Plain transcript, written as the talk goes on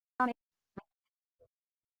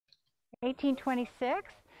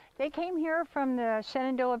1826. They came here from the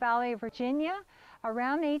Shenandoah Valley of Virginia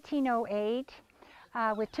around 1808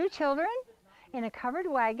 with 2 children in a covered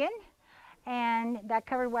wagon, and that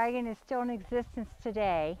covered wagon is still in existence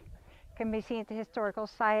today. It can be seen at the Historical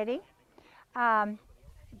Society.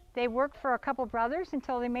 They worked for a couple brothers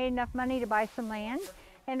until they made enough money to buy some land,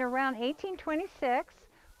 and around 1826,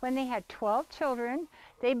 when they had 12 children,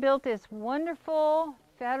 they built this wonderful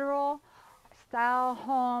Federal style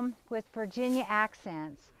home with Virginia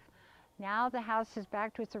accents. Now the house is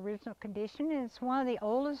back to its original condition, and it's one of the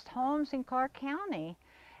oldest homes in Clark County,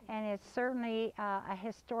 and it's certainly a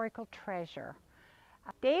historical treasure.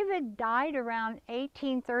 David died around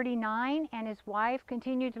 1839, and his wife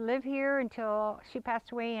continued to live here until she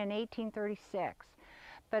passed away in 1836.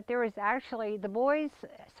 But there was actually, the boys,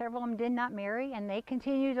 several of them did not marry, and they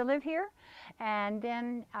continued to live here. And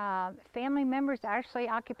then family members actually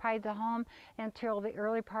occupied the home until the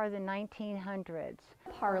early part of the 1900s.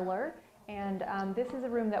 Parlor, and this is a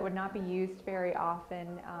room that would not be used very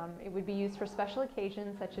often. It would be used for special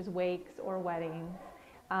occasions such as wakes or weddings.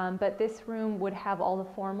 But this room would have all the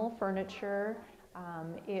formal furniture.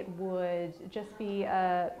 It would just be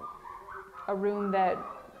a room that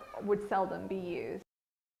would seldom be used.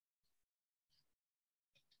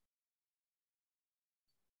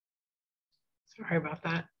 Sorry about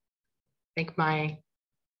that. I think my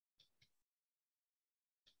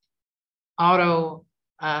auto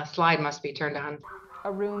slide must be turned on.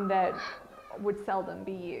 A room that would seldom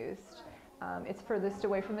be used. It's furthest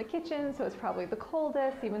away from the kitchen, so it's probably the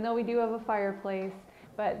coldest, even though we do have a fireplace.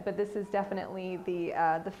 But this is definitely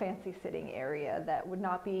the fancy sitting area that would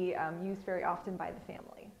not be used very often by the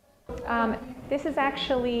family. This is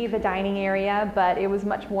actually the dining area, but it was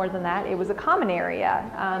much more than that. It was a common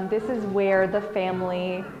area. This is where the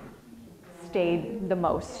family stayed the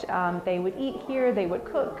most. They would eat here, they would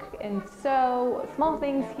cook, and so small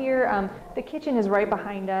things here. The kitchen is right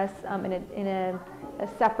behind us in a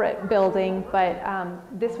separate building, but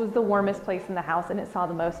this was the warmest place in the house, and it saw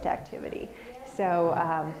the most activity.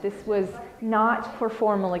 So this was not for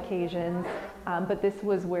formal occasions, but this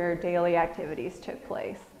was where daily activities took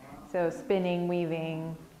place. So spinning,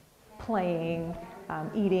 weaving, playing,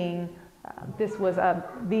 eating. This was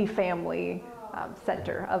the family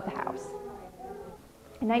center of the house.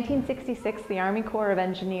 In 1966, the Army Corps of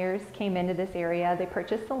Engineers came into this area. They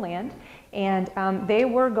purchased the land, and they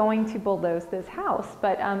were going to bulldoze this house.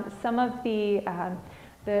 But some of the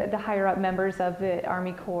higher-up members of the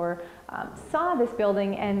Army Corps saw this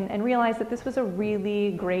building and realized that this was a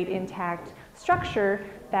really great intact structure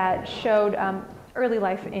that showed early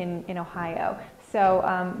life in Ohio.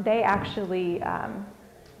 So they actually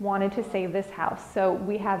wanted to save this house. So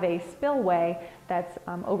we have a spillway that's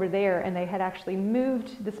over there, and they had actually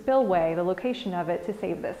moved the spillway, the location of it, to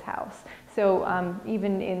save this house. So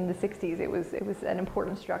even in the 60s, it was an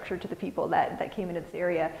important structure to the people that came into this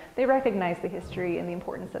area. They recognized the history and the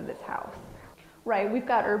importance of this house. Right, we've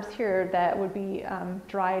got herbs here that would be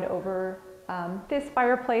dried over this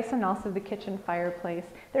fireplace and also the kitchen fireplace.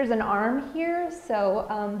 There's an arm here,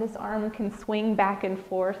 so this arm can swing back and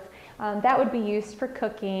forth. That would be used for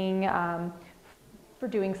cooking, for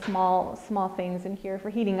doing small things in here, for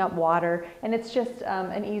heating up water, and it's just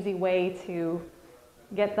an easy way to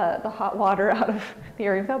get the hot water out of the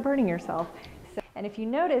area without burning yourself. So, and if you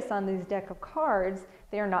notice on these deck of cards,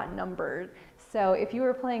 they are not numbered. So if you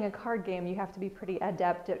were playing a card game, you have to be pretty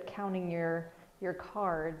adept at counting your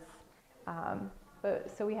cards.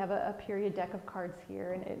 So we have a period deck of cards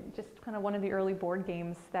here, and it just kind of one of the early board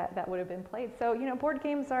games that would have been played. So, you know, board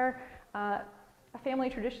games are a family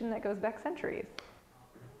tradition that goes back centuries.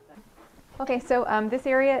 Okay, so this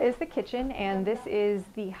area is the kitchen, and this is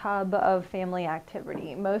the hub of family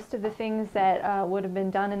activity. Most of the things that would have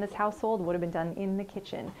been done in this household would have been done in the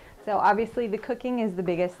kitchen. So obviously the cooking is the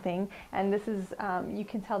biggest thing, and this is, you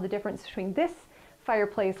can tell the difference between this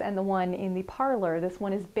fireplace and the one in the parlor. This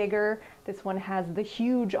one is bigger. This one has the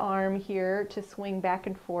huge arm here to swing back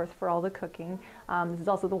and forth for all the cooking. This is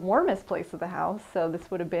also the warmest place of the house, so this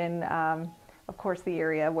would have been, of course, the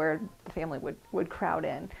area where the family would crowd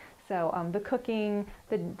in. So the cooking,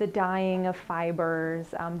 the dyeing of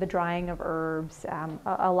fibers, the drying of herbs,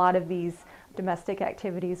 a lot of these domestic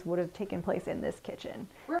activities would have taken place in this kitchen.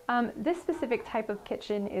 This specific type of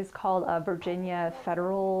kitchen is called a Virginia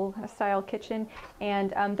Federal style kitchen,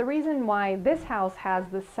 and the reason why this house has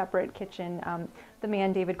this separate kitchen, the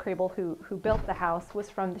man David Crabill who built the house was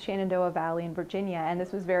from the Shenandoah Valley in Virginia, and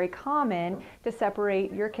this was very common to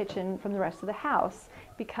separate your kitchen from the rest of the house,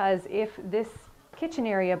 because if this kitchen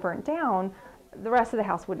area burnt down, the rest of the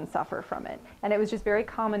house wouldn't suffer from it. And it was just very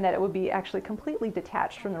common that it would be actually completely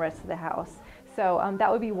detached from the rest of the house. So that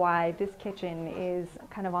would be why this kitchen is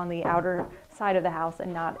kind of on the outer side of the house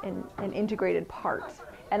and not an integrated part.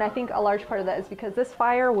 And I think a large part of that is because this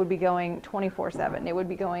fire would be going 24/7. It would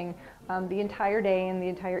be going the entire day and the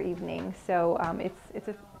entire evening. So it's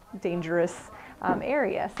a dangerous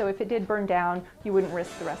area. So if it did burn down, you wouldn't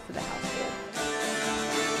risk the rest of the house.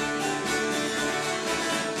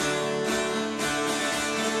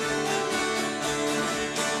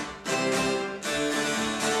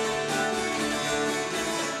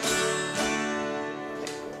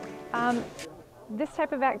 This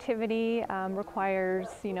type of activity requires,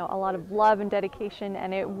 a lot of love and dedication,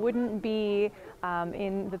 and it wouldn't be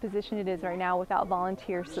in the position it is right now without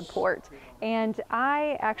volunteer support. And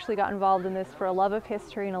I actually got involved in this for a love of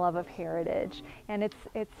history and a love of heritage. And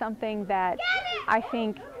it's something that I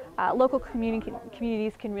think local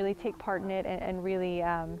communities can really take part in it and really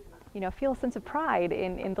feel a sense of pride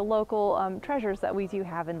in the local treasures that we do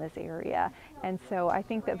have in this area. And so I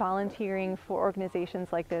think that volunteering for organizations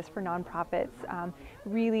like this, for nonprofits,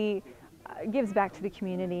 really gives back to the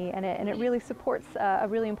community, and it really supports a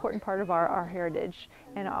really important part of our heritage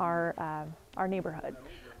and our neighborhood.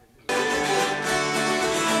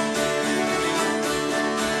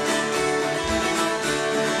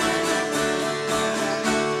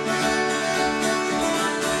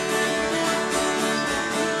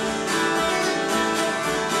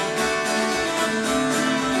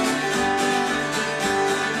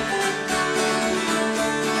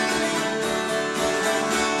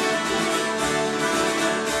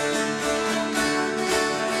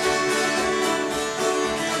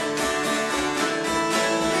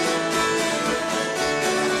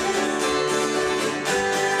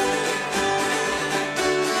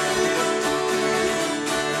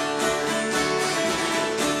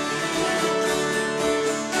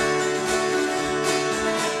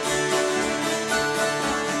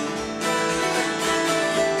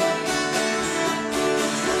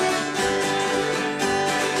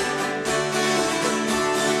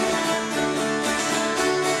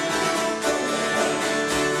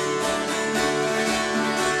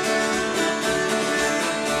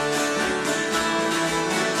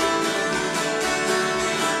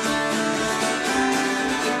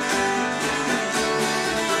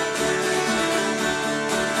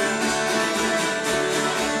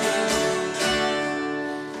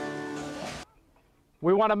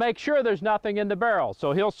 We want to make sure there's nothing in the barrel.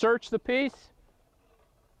 So he'll search the piece.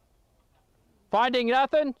 Finding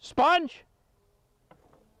nothing, sponge.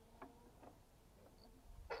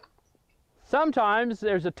 Sometimes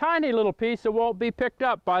there's a tiny little piece that won't be picked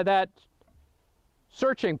up by that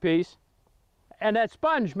searching piece, and that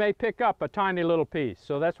sponge may pick up a tiny little piece.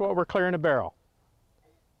 So that's what we're clearing the barrel.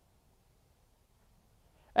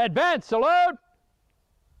 Advance the load.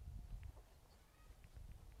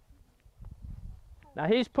 Now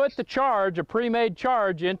he's put the charge, a pre-made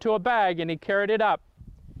charge, into a bag and he carried it up.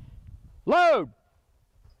 Load!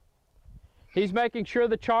 He's making sure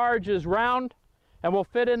the charge is round and will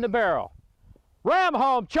fit in the barrel. Ram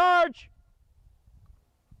home, charge!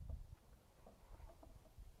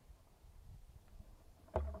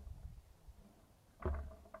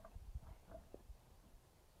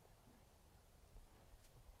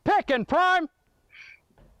 Pick and prime!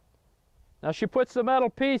 Now she puts the metal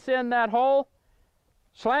piece in that hole,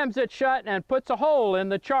 slams it shut, and puts a hole in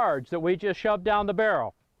the charge that we just shoved down the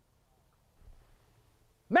barrel.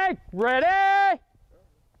 Make ready!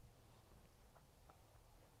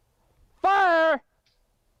 Fire!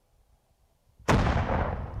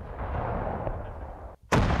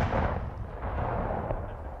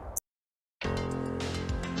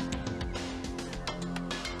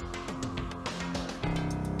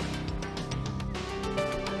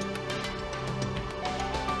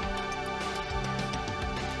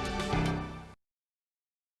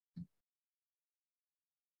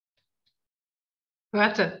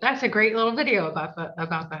 Well, that's a great little video about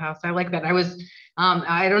the house. I like that.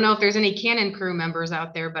 I don't know if there's any Canon crew members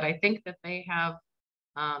out there, but I think that they have,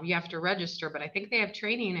 you have to register, but I think they have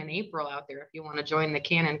training in April out there. If you want to join the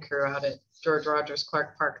Canon crew out at George Rogers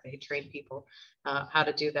Clark Park, they train people how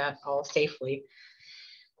to do that all safely.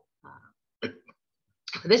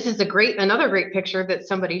 This is another great picture that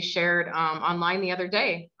somebody shared online the other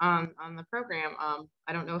day on the program.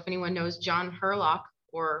 I don't know if anyone knows John Herlock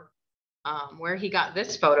or where he got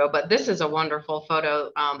this photo, but this is a wonderful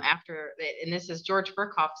photo and this is George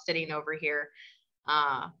Burkhoff sitting over here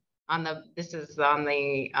this is on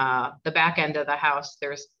the back end of the house.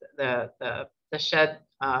 There's the the shed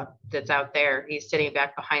that's out there. He's sitting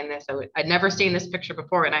back behind this. I'd never seen this picture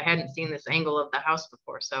before, and I hadn't seen this angle of the house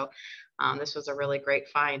before. So this was a really great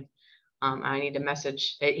find. I need to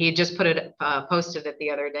message. He just put it, posted it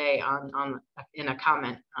the other day in a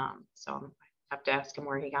comment. So I have to ask him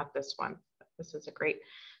where he got this one. But this is a great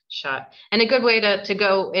shot and a good way to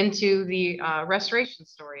go into the restoration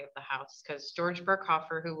story of the house, because George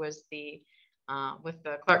Burkhofer, who was with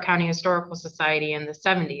the Clark County Historical Society in the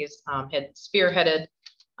 70s, had spearheaded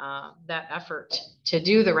that effort to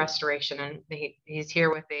do the restoration, and he's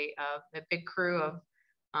here with a big crew of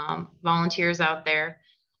volunteers out there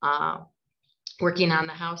working on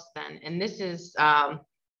the house then. And this is,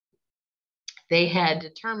 they had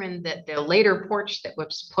determined that the later porch that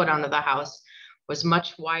was put onto the house was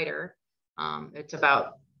much wider. It's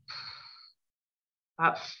about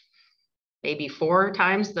maybe 4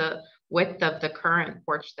 times the width of the current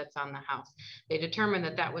porch that's on the house. They determined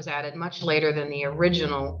that that was added much later than the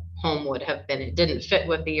original home would have been. It didn't fit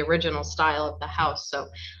with the original style of the house. So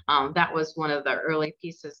that was one of the early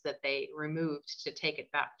pieces that they removed to take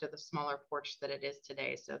it back to the smaller porch that it is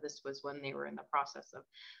today. So this was when they were in the process of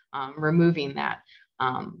removing that.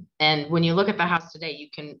 And when you look at the house today, you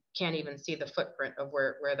can't even see the footprint of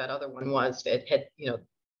where that other one was. It had,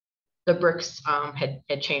 the bricks had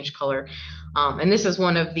changed color. And this is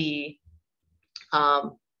one of the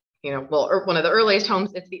one of the earliest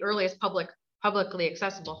homes. It's the earliest publicly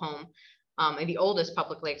accessible home, and the oldest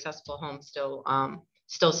publicly accessible home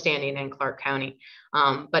still standing in Clark County.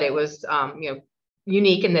 But it was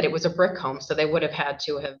unique in that it was a brick home, so they would have had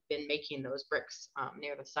to have been making those bricks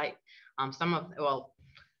near the site.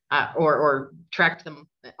 Or tracked them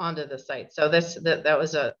onto the site. So that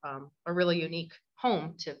was a really unique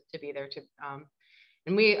home to be there to.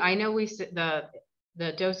 And I know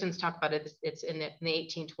the docents talk about it. It's in the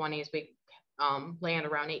 1820s. We land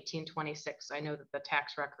around 1826. I know that the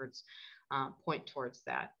tax records point towards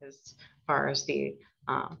that as far as the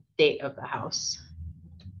date of the house.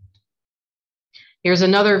 Here's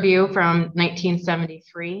another view from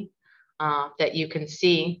 1973 that you can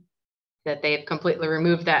see that they've completely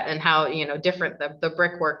removed that, and how different the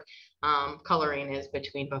brickwork coloring is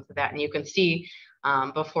between both of that. And you can see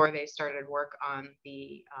before they started work on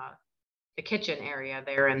the kitchen area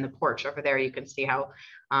there and the porch over there, you can see how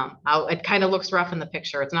it kind of looks rough in the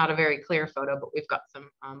picture. It's not a very clear photo, but we've got some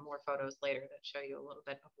more photos later that show you a little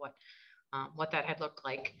bit of what that had looked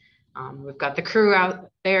like. We've got the crew out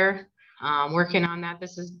there working on that.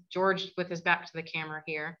 This is George with his back to the camera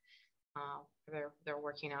here. They're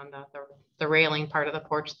working on the railing part of the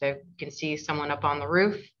porch. They can see someone up on the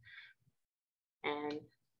roof, and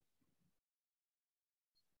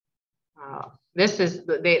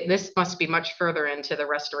this must be much further into the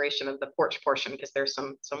restoration of the porch portion, because there's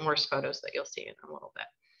some worse photos that you'll see in a little bit.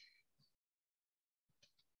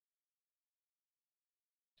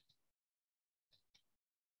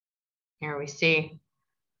 Here we see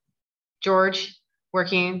George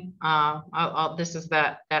working.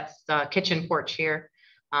 That's the kitchen porch here,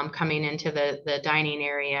 coming into the dining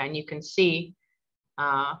area, and you can see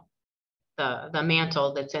the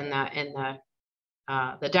mantle that's in the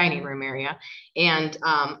dining room area. And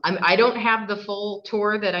I don't have the full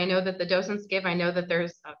tour that I know that the docents give. I know that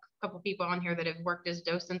there's a couple people on here that have worked as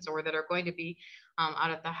docents or that are going to be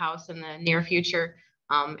out at the house in the near future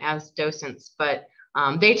as docents, but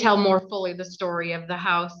they tell more fully the story of the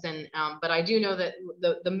house. And but I do know that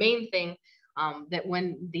the main thing that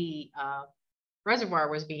when the reservoir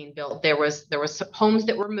was being built, there was homes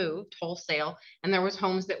that were moved wholesale, and there was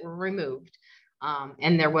homes that were removed.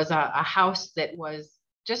 And there was a house that was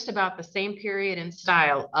just about the same period and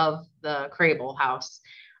style of the Crabill house,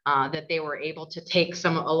 that they were able to take a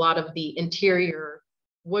lot of the interior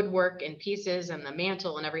woodwork and pieces and the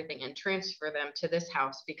mantle and everything and transfer them to this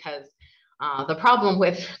house, because the problem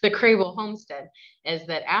with the Crabill Homestead is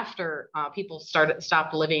that after people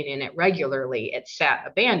stopped living in it regularly, it sat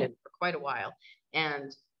abandoned for quite a while.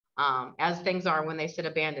 And as things are, when they sit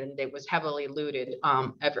abandoned, it was heavily looted.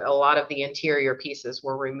 A lot of the interior pieces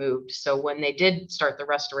were removed. So when they did start the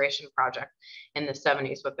restoration project in the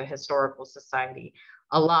 70s with the Historical Society,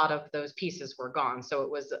 a lot of those pieces were gone. So it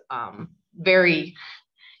was very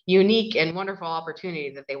unique and wonderful opportunity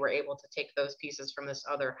that they were able to take those pieces from this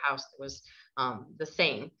other house that was the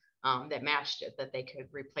same, that matched it, that they could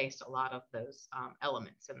replace a lot of those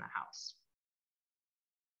elements in the house.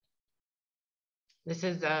 This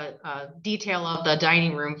is a detail of the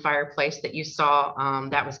dining room fireplace that you saw.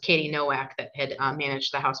 That was Katie Nowak that had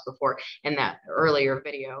managed the house before in that earlier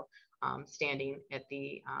video, standing at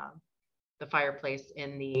the fireplace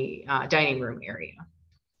in the dining room area.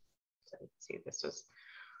 So you can see this was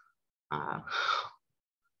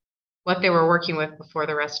what they were working with before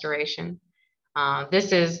the restoration.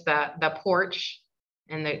 This is the porch,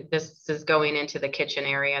 and this is going into the kitchen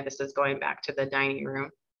area. This is going back to the dining room.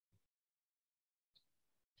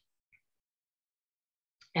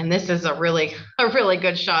 And this is a really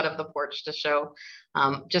good shot of the porch to show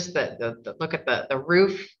just the look at the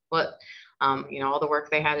roof, what you know, all the work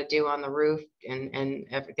they had to do on the roof and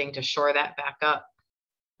everything to shore that back up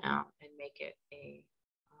and make it a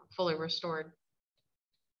fully restored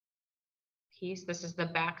piece. This is the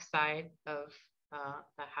back side of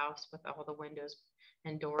the house with all the windows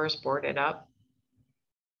and doors boarded up.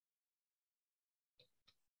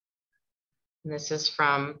 And this is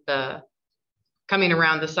from the coming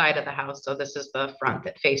around the side of the house. So this is the front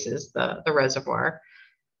that faces the reservoir.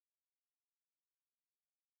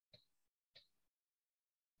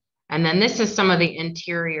 And then this is some of the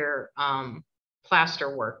interior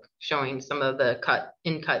plaster work, showing some of the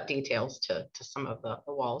in-cut details to some of the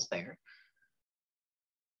walls there.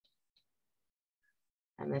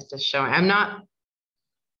 And this is showing, I'm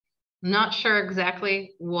not sure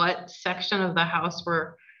exactly what section of the house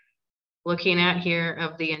we're looking at here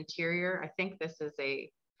of the interior. I think this is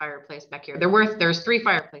a fireplace back here. There's 3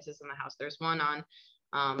 fireplaces in the house. There's one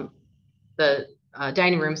on the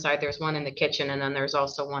dining room side. There's one in the kitchen, and then there's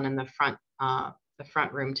also one in the front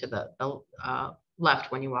room to the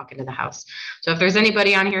left when you walk into the house. So if there's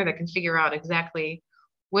anybody on here that can figure out exactly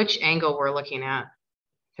which angle we're looking at,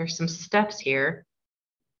 there's some steps here.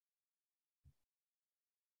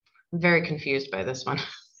 I'm very confused by this one.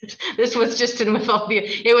 This was just in with all the,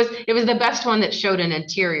 it was the best one that showed an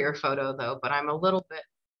interior photo though, but I'm a little bit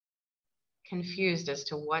confused as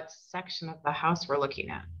to what section of the house we're looking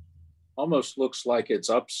at. Almost looks like it's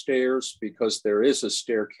upstairs because there is a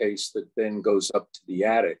staircase that then goes up to the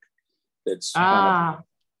attic. That's kind of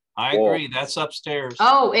I agree. That's upstairs.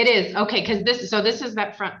 Oh, it is. Okay, because this is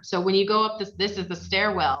that front. So when you go up this is the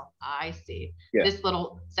stairwell. I see. Yeah. This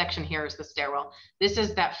little section here is the stairwell. This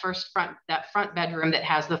is that front bedroom that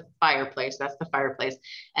has the fireplace. That's the fireplace.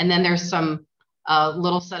 And then there's some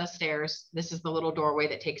little set of stairs. This is the little doorway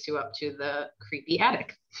that takes you up to the creepy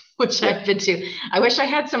attic, which I've been to. I wish I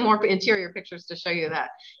had some more interior pictures to show you that.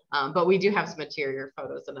 But we do have some interior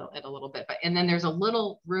photos in a little bit. And then there's a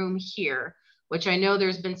little room here, which I know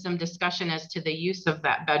there's been some discussion as to the use of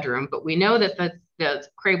that bedroom, but we know that the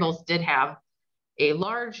Crabills did have a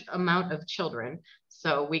large amount of children.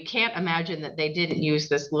 So we can't imagine that they didn't use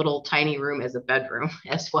this little tiny room as a bedroom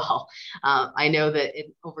as well. I know that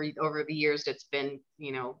over the years, it's been,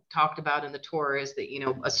 you know, talked about in the tour as that, you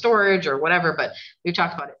know, a storage or whatever, but we've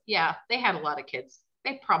talked about it. Yeah, they had a lot of kids.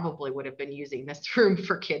 They probably would have been using this room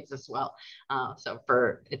for kids as well.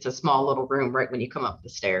 It's a small little room right when you come up the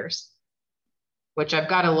stairs, which I've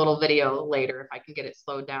got a little video later. If I can get it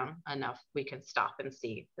slowed down enough, we can stop and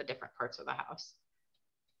see the different parts of the house.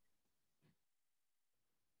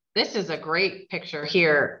 This is a great picture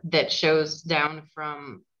here that shows down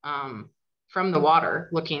from the water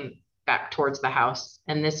looking back towards the house.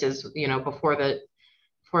 And this is, you know, before the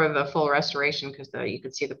full restoration, because you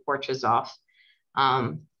could see the porch is off.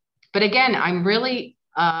 But again, I'm really,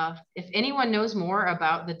 if anyone knows more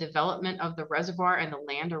about the development of the reservoir and the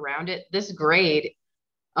land around it, this grade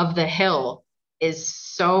of the hill is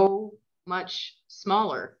so much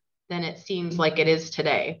smaller than it seems like it is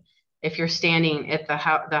today. If you're standing at the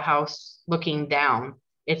house looking down,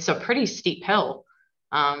 it's a pretty steep hill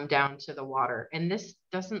down to the water. And this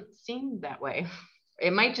doesn't seem that way.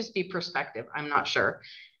 It might just be perspective. I'm not sure.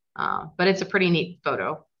 But it's a pretty neat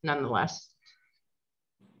photo nonetheless.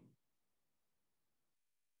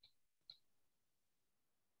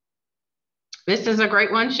 This is a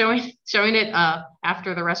great one showing it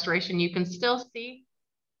after the restoration. You can still see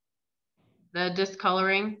the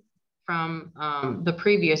discoloring from the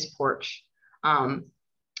previous porch. And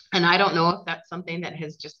I don't know if that's something that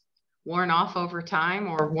has just worn off over time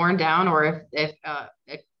or worn down, or if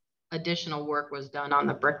additional work was done on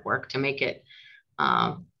the brickwork to make it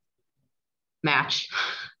match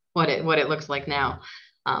what it looks like now.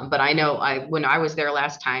 But I know when I was there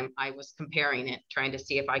last time, I was comparing it, trying to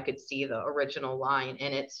see if I could see the original line,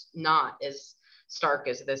 and it's not as stark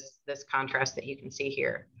as this contrast that you can see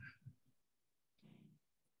here.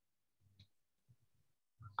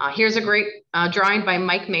 Here's a great drawing by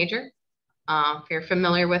Mike Major. If you're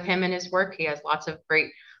familiar with him and his work, he has lots of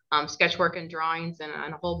great sketch work and drawings and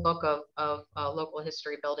a whole book of local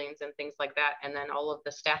history buildings and things like that. And then all of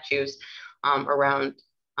the statues around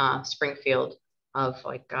Springfield of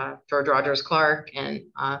like George Rogers Clark and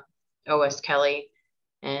O.S. Kelly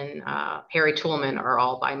and Harry Toolman are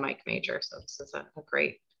all by Mike Major. So this is a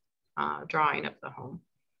great drawing of the home.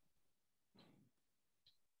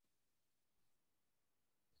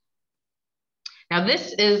 Now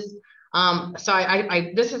this is,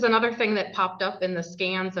 this is another thing that popped up in the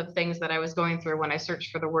scans of things that I was going through when I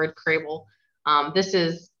searched for the word Crabill. This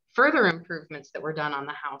is further improvements that were done on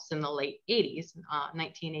the house in the late 80s,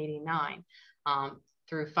 1989,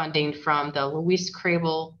 through funding from the Louise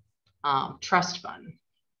Crabill Trust Fund.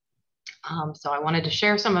 So I wanted to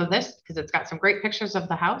share some of this because it's got some great pictures of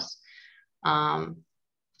the house.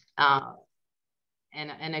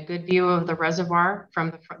 And a good view of the reservoir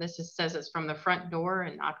from the front. This says it's from the front door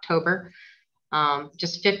in October,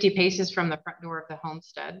 just 50 paces from the front door of the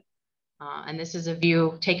homestead. And this is a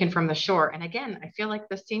view taken from the shore. And again, I feel like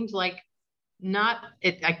this seems like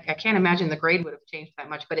I can't imagine the grade would have changed that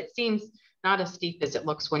much, but it seems not as steep as it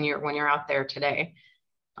looks when you're out there today.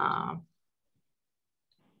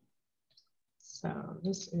 So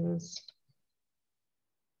this is,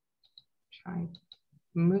 trying to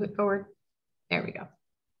move it forward. There we go.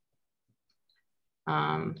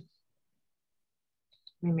 Let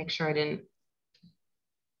me make sure I didn't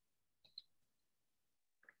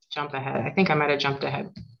jump ahead. I think I might have jumped ahead.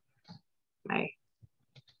 My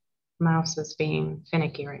mouse is being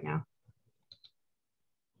finicky right now.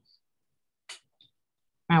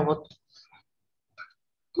 I will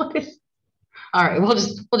look at. All right, we'll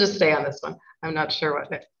just stay on this one. I'm not sure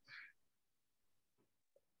what it.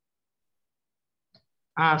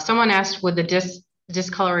 Someone asked, would the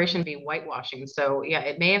discoloration be whitewashing? So yeah,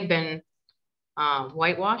 it may have been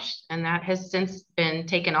whitewashed, and that has since been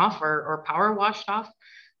taken off or power washed off.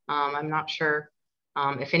 I'm not sure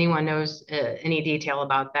if anyone knows any detail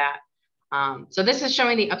about that. So this is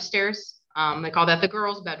showing the upstairs. They call that the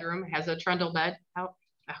girls' bedroom. It has a trundle bed. Oh,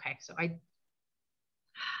 okay, so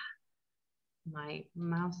my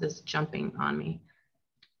mouse is jumping on me.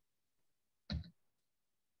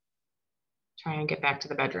 Try and get back to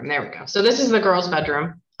the bedroom. There we go. So this is the girls'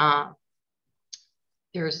 bedroom.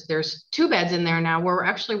 There's 2 beds in there now. We're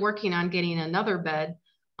actually working on getting another bed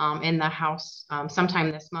in the house.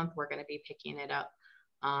 Sometime this month, we're going to be picking it up.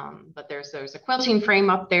 But there's a quilting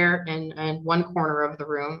frame up there in one corner of the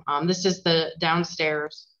room. This is the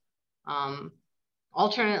downstairs,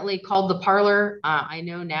 alternately called the parlor. I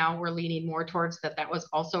know now we're leaning more towards that was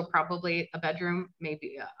also probably a bedroom,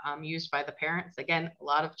 maybe used by the parents. Again, a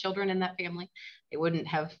lot of children in that family. They wouldn't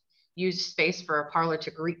have used space for a parlor to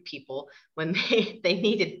greet people when they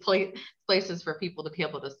needed places for people to be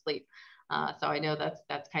able to sleep. So I know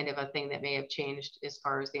that's kind of a thing that may have changed as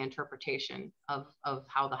far as the interpretation of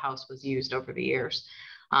how the house was used over the years.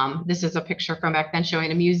 This is a picture from back then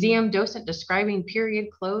showing a museum docent describing period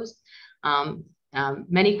clothes.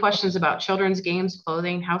 Many questions about children's games,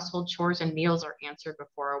 clothing, household chores, and meals are answered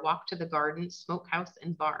before a walk to the garden, smokehouse,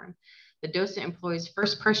 and barn. The docent employs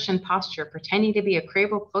first-person posture, pretending to be a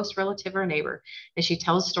Crabill close relative or neighbor, as she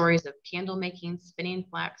tells stories of candle making, spinning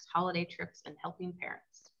flax, holiday trips, and helping parents.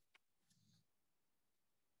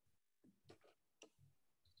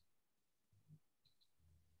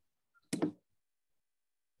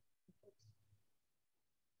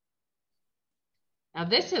 Now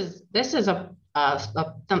this is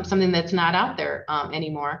something that's not out there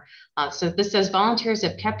anymore. So this says volunteers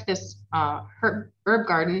have kept this herb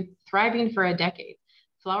garden thriving for a decade.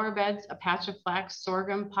 Flower beds, a patch of flax,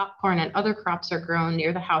 sorghum, popcorn, and other crops are grown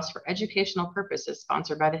near the house for educational purposes,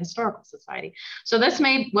 sponsored by the Historical Society. So this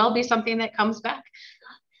may well be something that comes back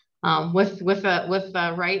with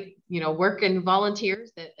the right work and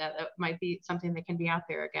volunteers. That might be something that can be out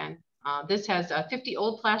there again. This has 50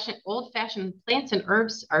 old-fashioned plants and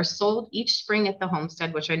herbs are sold each spring at the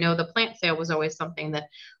homestead, which I know the plant sale was always something that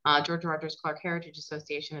George Rogers Clark Heritage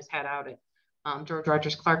Association has had out at George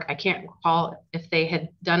Rogers Clark. I can't recall if they had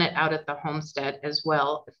done it out at the homestead as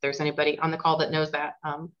well. If there's anybody on the call that knows that,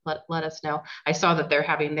 let us know. I saw that they're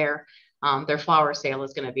having their flower sale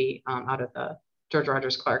is going to be out at the George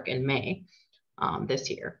Rogers Clark in May this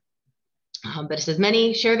year. But it says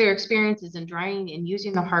many share their experiences in drying and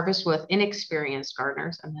using the harvest with inexperienced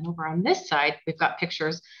gardeners. And then over on this side, we've got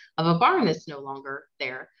pictures of a barn that's no longer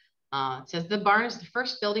there. It says the barn is the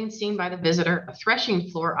first building seen by the visitor. A threshing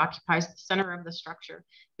floor occupies the center of the structure.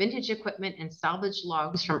 Vintage equipment and salvaged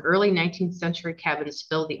logs from early 19th century cabins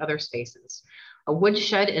fill the other spaces. A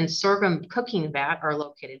woodshed and sorghum cooking vat are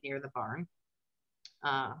located near the barn.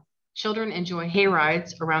 Children enjoy hay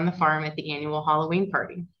rides around the farm at the annual Halloween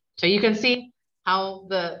party. So you can see how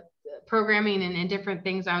the programming and different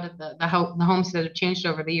things out at the homestead have changed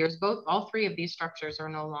over the years. All 3 of these structures are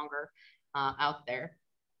no longer out there.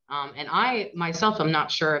 And I myself am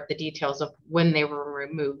not sure of the details of when they were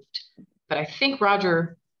removed, but I think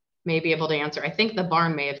Roger may be able to answer. I think the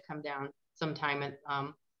barn may have come down sometime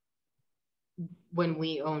when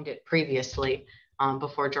we owned it previously.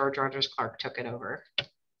 before George Rogers Clark took it over.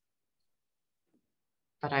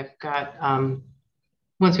 But I've got,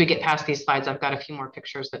 once we get past these slides, I've got a few more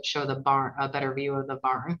pictures that show the barn, a better view of the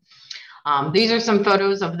barn. These are some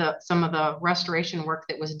photos of some of the restoration work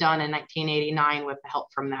that was done in 1989 with the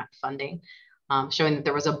help from that funding, showing that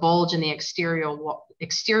there was a bulge in the exterior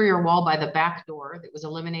wall by the back door that was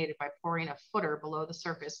eliminated by pouring a footer below the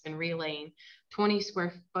surface and relaying 20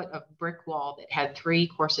 square foot of brick wall that had 3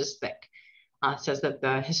 courses thick. It says that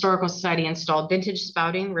the Historical Society installed vintage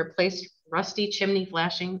spouting, replaced rusty chimney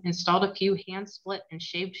flashing, installed a few hand split and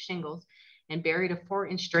shaved shingles, and buried a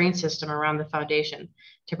 4-inch drain system around the foundation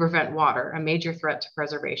to prevent water, a major threat to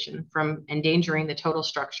preservation, from endangering the total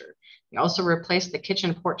structure. They also replaced the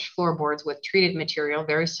kitchen porch floorboards with treated material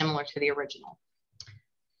very similar to the original.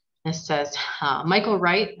 This says, Michael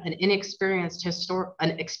Wright, an experienced historical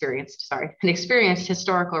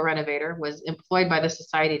renovator, was employed by the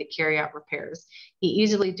Society to carry out repairs. He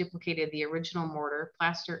easily duplicated the original mortar,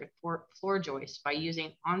 plaster, and floor joist by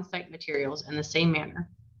using on-site materials in the same manner.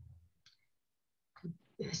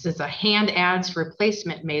 This is a hand adze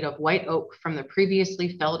replacement made of white oak from the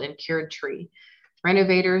previously felled and cured tree.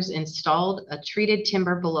 Renovators installed a treated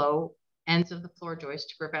timber below ends of the floor joist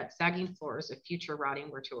to prevent sagging floors if future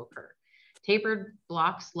rotting were to occur. Tapered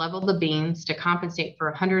blocks leveled the beams to compensate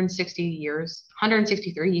for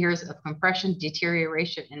 163 years of compression,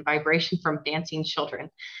 deterioration, and vibration from dancing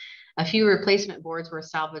children. A few replacement boards were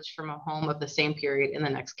salvaged from a home of the same period in the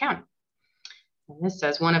next county. And this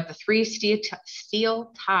says one of the 3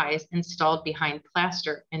 steel ties installed behind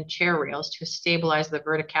plaster and chair rails to stabilize the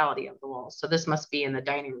verticality of the walls. So this must be in the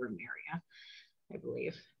dining room area, I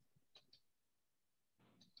believe.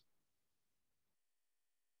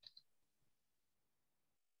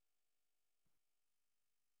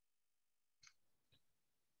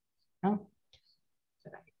 Oh,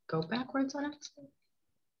 did I go backwards on it?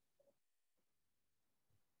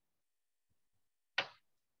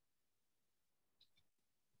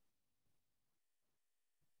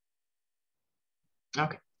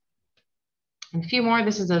 Okay. And a few more.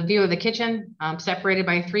 This is a view of the kitchen, separated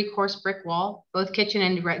by a 3-course brick wall. Both kitchen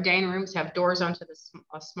and dining rooms have doors onto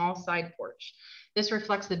a small side porch. This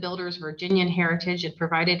reflects the builder's Virginian heritage and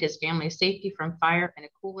provided his family safety from fire and a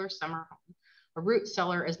cooler summer home. A root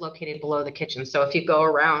cellar is located below the kitchen. So if you go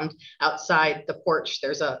around outside the porch,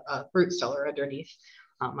 there's a root cellar underneath,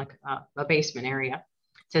 like a basement area.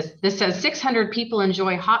 This says 600 people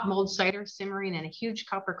enjoy hot mulled cider simmering in a huge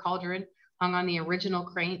copper cauldron hung on the original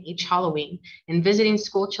crane each Halloween, and visiting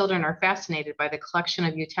school children are fascinated by the collection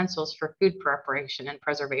of utensils for food preparation and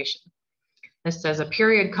preservation. This says a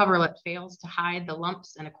period coverlet fails to hide the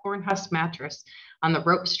lumps in a corn husk mattress on the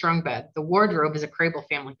rope strung bed. The wardrobe is a Crabill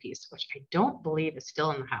family piece, which I don't believe is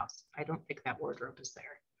still in the house. I don't think that wardrobe is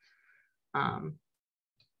there.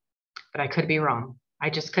 But I could be wrong.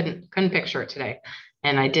 I just couldn't picture it today.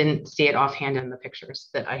 And I didn't see it offhand in the pictures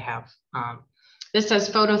that I have. This says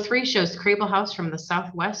photo 3 shows Crabill House from the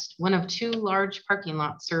southwest. One of 2 large parking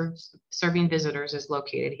lots serving visitors is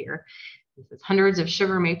located here. Hundreds of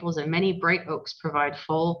sugar maples and many bright oaks provide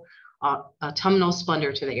full autumnal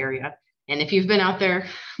splendor to the area. And if you've been out there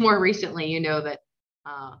more recently, you know that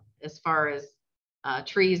as far as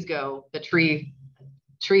trees go, the trees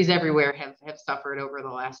everywhere have suffered over the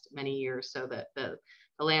last many years, so that the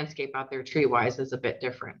landscape out there tree-wise is a bit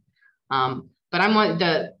different. But I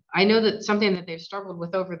know that something that they've struggled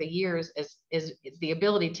with over the years is the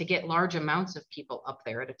ability to get large amounts of people up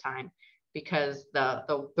there at a time, because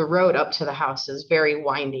the road up to the house is very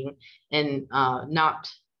winding and not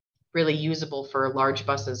really usable for large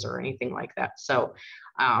buses or anything like that. So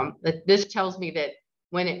this tells me that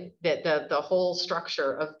the whole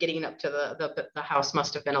structure of getting up to the house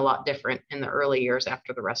must have been a lot different in the early years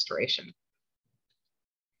after the restoration.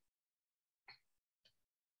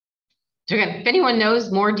 So again, if anyone knows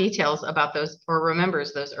more details about those or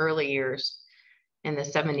remembers those early years in the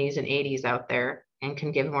 70s and 80s out there and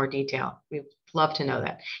can give more detail, we'd love to know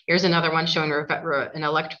that. Here's another one showing an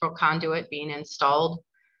electrical conduit being installed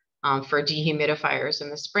for dehumidifiers in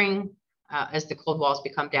the spring as the cold walls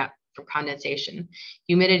become damp from condensation.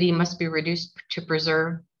 Humidity must be reduced to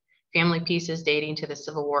preserve family pieces dating to the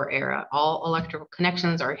Civil War era. All electrical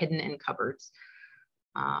connections are hidden in cupboards.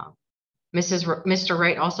 Mr.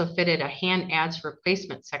 Wright also fitted a hand adze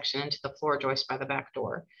replacement section into the floor joist by the back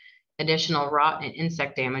door. Additional rot and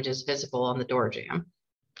insect damage is visible on the door jamb.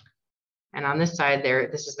 And on this side there,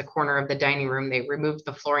 this is the corner of the dining room. They removed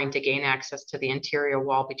the flooring to gain access to the interior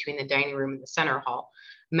wall between the dining room and the center hall.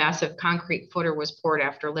 Massive concrete footer was poured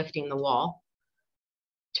after lifting the wall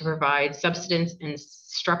to provide substance and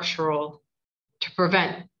structural to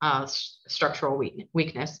prevent structural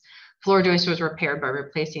weakness. Floor joist was repaired by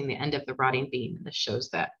replacing the end of the rotting beam. This shows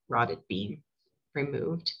that rotted beam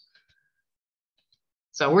removed.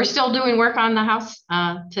 So we're still doing work on the house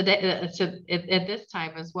today at this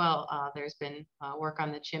time as well. There's been work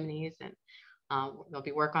on the chimneys, and there'll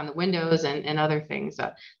be work on the windows and other things.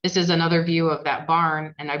 This is another view of that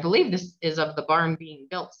barn, and I believe this is of the barn being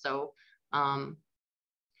built. So I'm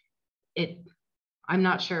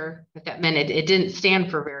not sure if that meant it didn't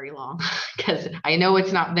stand for very long, because I know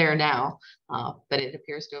it's not there now, but it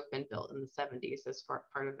appears to have been built in the 70s as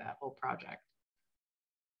part of that whole project.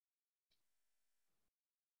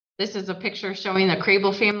 This is a picture showing the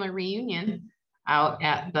Crabill family reunion out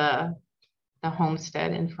at the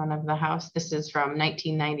homestead in front of the house. This is from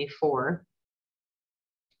 1994.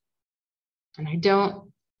 And I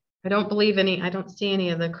don't see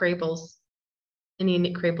any of the Crabills, any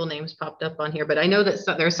Crabill names popped up on here, but I know that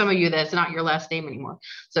there's some of you that's not your last name anymore.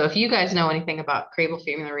 So if you guys know anything about Crabill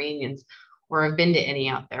family reunions or have been to any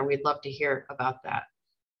out there, we'd love to hear about that.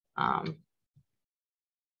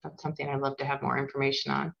 That's something I'd love to have more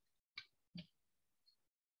information on.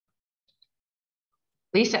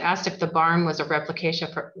 Lisa asked if the barn was a replica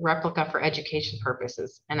for education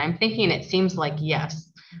purposes. And I'm thinking it seems like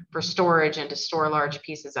yes, for storage and to store large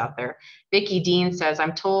pieces out there. Vicki Dean says,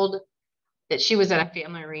 I'm told that she was at a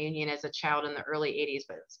family reunion as a child in the early 80s,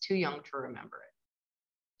 but it's too young to remember it.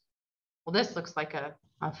 Well, this looks like a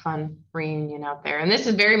fun reunion out there. And this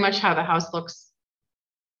is very much how the house looks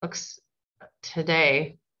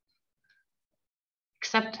today,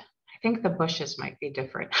 except I think the bushes might be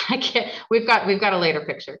different. We've got a later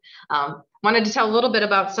picture. Wanted to tell a little bit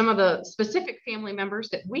about some of the specific family members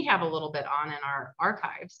that we have a little bit on in our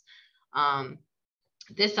archives.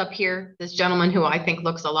 This up here, this gentleman who I think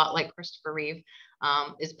looks a lot like Christopher Reeve,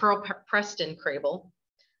 is Pearl Preston Crabill.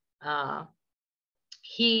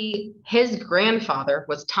 His grandfather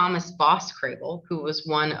was Thomas Voss Crabill, who was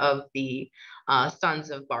one of the sons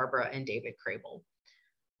of Barbara and David Crabill.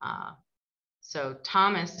 So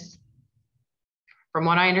Thomas, from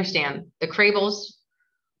what I understand, the Crabills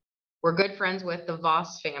were good friends with the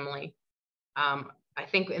Voss family. I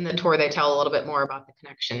think in the tour, they tell a little bit more about the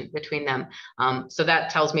connection between them. So that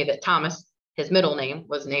tells me that Thomas, his middle name,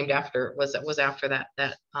 was named after, was after that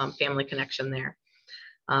family connection there.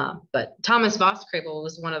 But Thomas Voss Crabill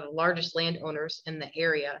was one of the largest landowners in the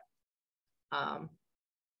area.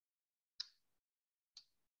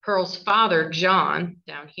 Pearl's father, John,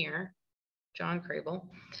 down here, John Crabill,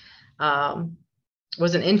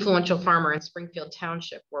 was an influential farmer in Springfield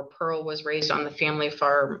Township, where Pearl was raised on the family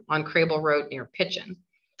farm on Crabill Road near Pitchen.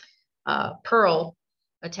 Pearl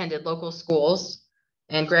attended local schools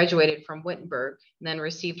and graduated from Wittenberg, then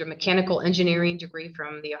received a mechanical engineering degree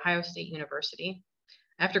from the Ohio State University.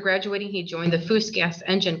 After graduating, he joined the Foose Gas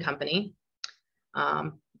Engine Company,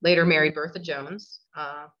 later married Bertha Jones.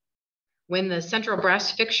 When the Central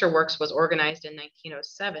Brass Fixture Works was organized in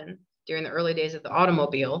 1907, during the early days of the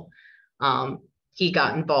automobile, he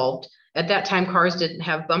got involved. At that time, cars didn't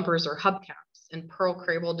have bumpers or hubcaps, and Pearl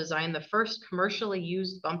Crabill designed the first commercially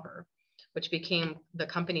used bumper, which became the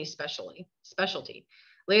company's specialty.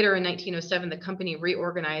 Later in 1907, the company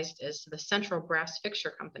reorganized as the Central Brass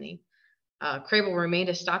Fixture Company. Crabill remained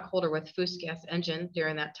a stockholder with Foose Gas Engine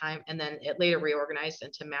during that time, and then it later reorganized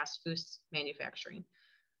into Mass Foose Manufacturing.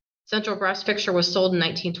 Central Brass Fixture was sold in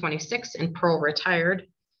 1926, and Pearl retired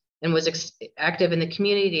and was active in the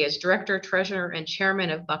community as director, treasurer, and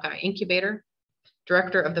chairman of Buckeye Incubator,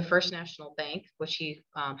 director of the First National Bank, which he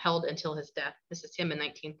held until his death. This is him in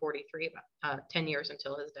 1943, about 10 years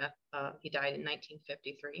until his death. He died in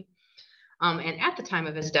 1953. And at the time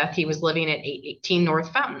of his death, he was living at 818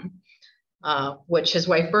 North Fountain, which his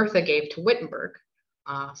wife Bertha gave to Wittenberg.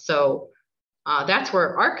 So that's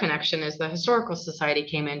where our connection as the Historical Society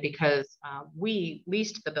came in, because we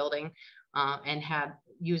leased the building and had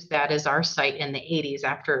used that as our site in the 80s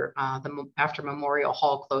after Memorial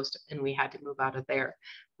Hall closed and we had to move out of there.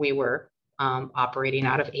 We were operating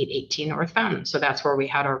out of 818 North Fountain. So that's where we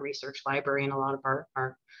had our research library and a lot of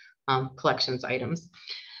our collections items.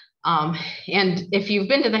 And if you've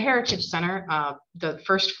been to the Heritage Center, the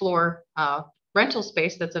first floor rental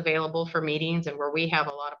space that's available for meetings and where we have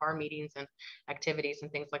a lot of our meetings and activities and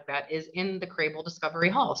things like that is in the Crabill Discovery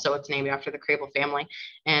Hall. So it's named after the Crabill family.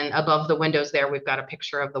 And above the windows there, we've got a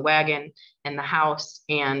picture of the wagon and the house.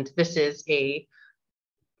 And this is a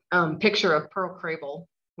picture of Pearl Crabill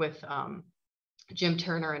with Jim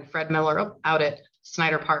Turner and Fred Miller out at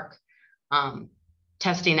Snyder Park,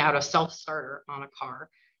 testing out a self-starter on a car,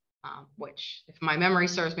 which, if my memory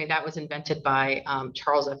serves me, that was invented by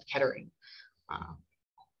Charles F. Kettering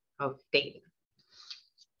of Dayton.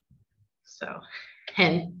 So,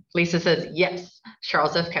 and Lisa says, yes,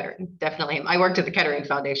 Charles F. Kettering, definitely him. I worked at the Kettering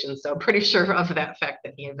Foundation, so pretty sure of that fact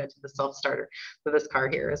that he invented the self-starter. So this car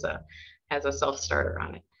here has a self-starter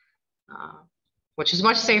on it, which is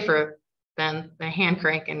much safer than the hand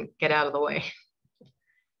crank and get out of the way.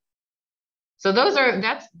 So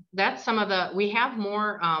that's some of the, we have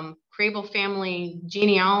more Crabill family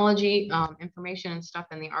genealogy information and stuff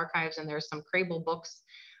in the archives, and there's some Crabill books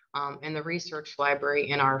in the research library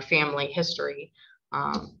in our family history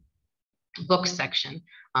book section.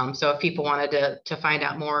 So if people wanted to find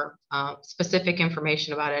out more specific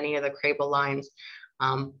information about any of the Crabill lines,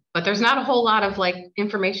 but there's not a whole lot of like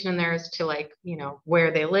information in there as to like, you know,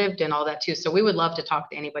 where they lived and all that too. So we would love to talk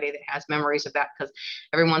to anybody that has memories of that, because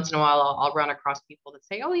every once in a while I'll run across people that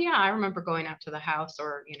say, oh yeah, I remember going out to the house,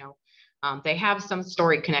 or, you know, they have some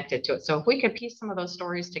story connected to it. So if we could piece some of those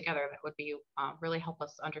stories together, that would be really help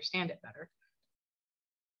us understand it better.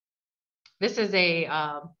 This is a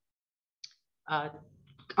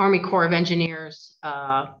Army Corps of Engineers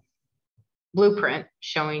blueprint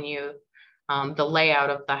showing you the layout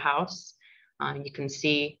of the house. You can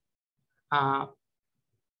see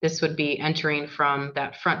this would be entering from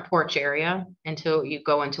that front porch area until you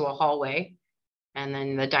go into a hallway, and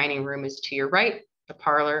then the dining room is to your right. The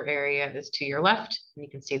parlor area is to your left, and you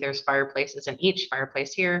can see there's fireplaces in each,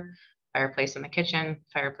 fireplace here, fireplace in the kitchen,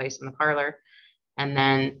 fireplace in the parlor, and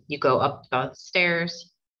then you go up the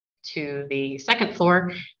stairs to the second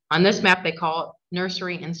floor. On this map, they call it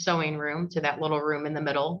nursery and sewing room, to that little room in the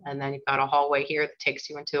middle. And then you've got a hallway here that takes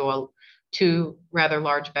you into two rather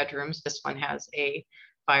large bedrooms. This one has a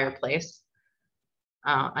fireplace.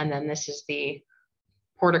 And then this is the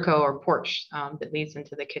portico or porch that leads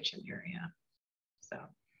into the kitchen area. So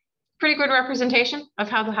pretty good representation of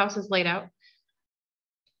how the house is laid out,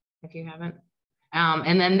 if you haven't.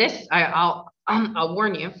 And then this, I'll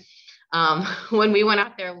warn you, when we went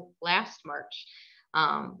out there last March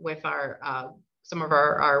with our some of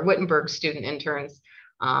our Wittenberg student interns,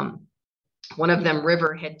 one of them,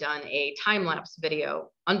 River, had done a time-lapse video.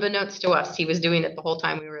 Unbeknownst to us, he was doing it the whole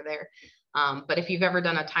time we were there. But if you've ever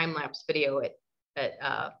done a time-lapse video, it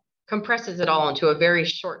compresses it all into a very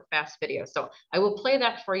short, fast video. So I will play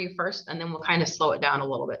that for you first, and then we'll kind of slow it down a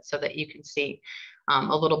little bit so that you can see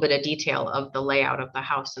a little bit of detail of the layout of the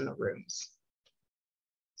house and the rooms.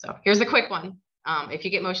 So here's a quick one. If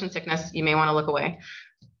you get motion sickness, you may want to look away.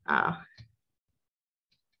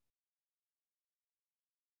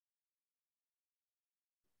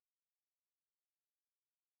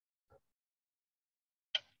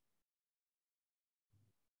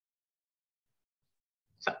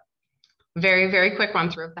 So very, very quick run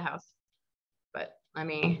through of the house. But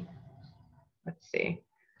let's see.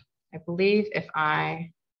 I believe if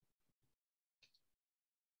I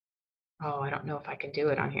don't know if I can do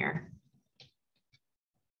it on here.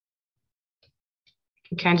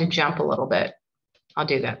 You can kind of jump a little bit. I'll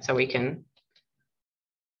do that so we can.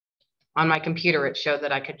 On my computer, it showed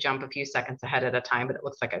that I could jump a few seconds ahead at a time, but it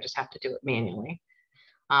looks like I just have to do it manually.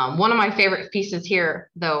 One of my favorite pieces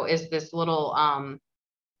here, though, is this little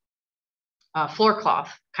floor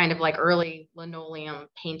cloth, kind of like early linoleum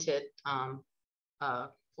painted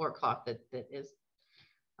floor cloth that is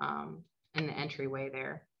in the entryway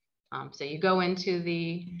there. So you go into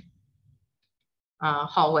the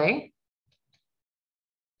hallway,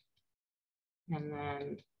 and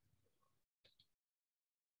then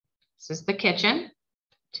this is the kitchen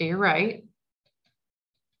to your right.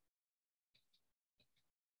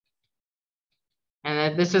 And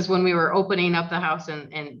then this is when we were opening up the house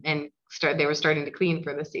and they were starting to clean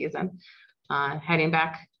for the season. Heading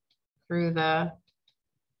back through the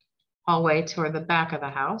hallway toward the back of the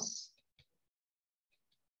house.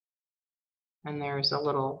 And there's a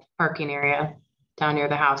little parking area down near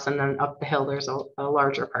the house, and then up the hill there's a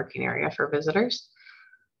larger parking area for visitors.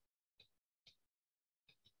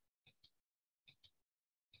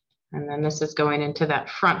 And then this is going into that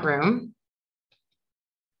front room,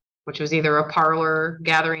 which was either a parlor,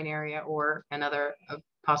 gathering area, or another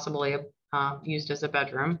possibly used as a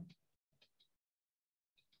bedroom.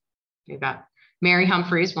 We've got Mary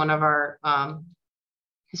Humphreys, one of our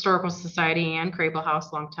Historical Society and Crabill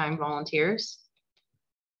House longtime volunteers.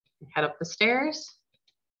 Head up the stairs.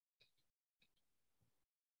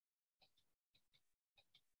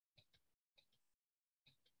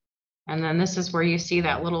 And then this is where you see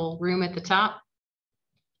that little room at the top.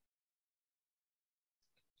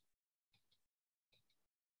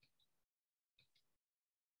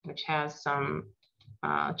 Which has some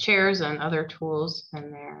chairs and other tools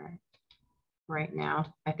in there right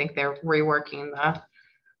now. I think they're reworking the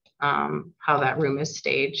how that room is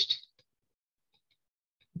staged.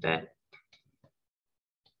 But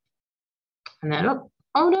And then,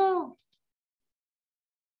 oh no.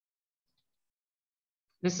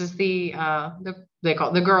 This is they call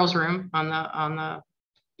it the girls' room on the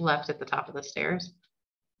left at the top of the stairs.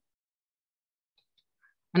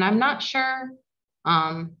 And I'm not sure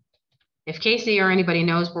if Casey or anybody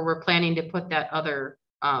knows where we're planning to put that other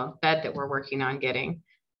bed that we're working on getting,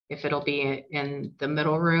 if it'll be in the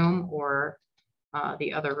middle room or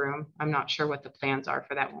the other room. I'm not sure what the plans are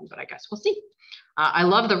for that one, but I guess we'll see. I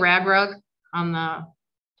love the rag rug on the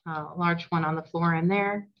large one on the floor in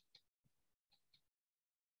there.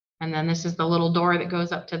 And then this is the little door that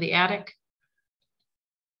goes up to the attic.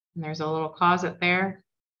 And there's a little closet there.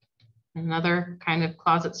 Another kind of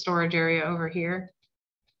closet storage area over here.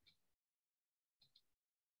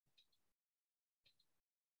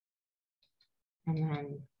 And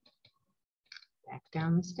then back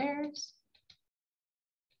down the stairs.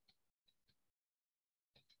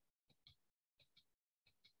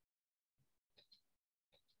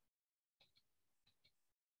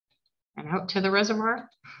 And out to the reservoir.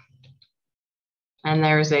 And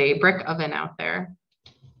there's a brick oven out there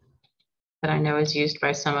that I know is used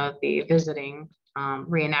by some of the visiting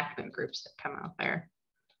reenactment groups that come out there.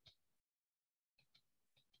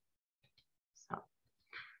 So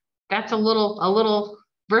that's a little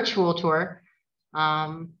virtual tour.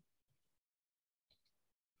 And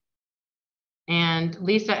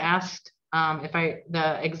Lisa asked if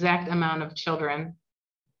the exact amount of children,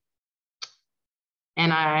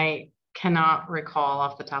 and I cannot recall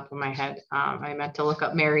off the top of my head. I meant to look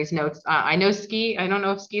up Mary's notes. I know Ski, I don't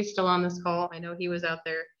know if Ski's still on this call. I know he was out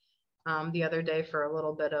there the other day for a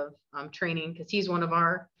little bit of training because he's one of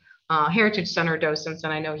our Heritage Center docents,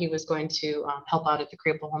 and I know he was going to help out at the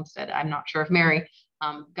Crabill Homestead. I'm not sure if Mary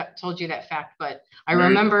told you that fact, but I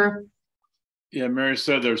remember. Yeah, Mary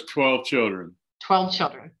said there's 12 children. 12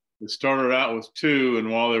 children. It started out with 2,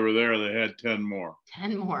 and while they were there, they had 10 more.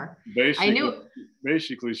 10 more.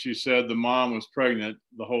 Basically, she said the mom was pregnant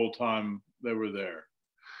the whole time they were there.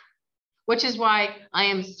 Which is why I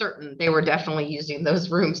am certain they were definitely using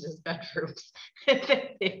those rooms as bedrooms.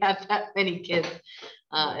 They had that many kids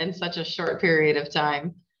in such a short period of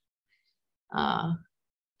time. I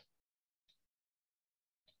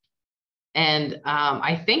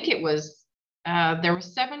think it was there were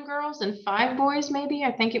 7 girls and 5 boys, maybe.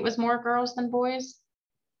 I think it was more girls than boys.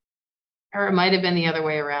 Or it might have been the other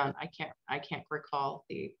way around. I can't recall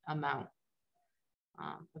the amount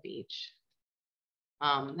of each.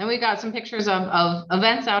 Then we got some pictures of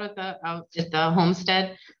events out at the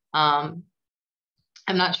homestead. I'm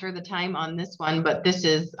not sure the time on this one, but this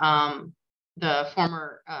is the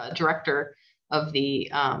former director of the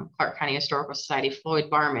Clark County Historical Society, Floyd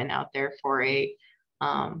Barman, out there for a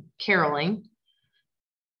caroling.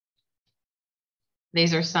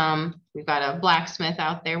 These are some, we've got a blacksmith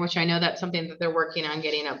out there, which I know that's something that they're working on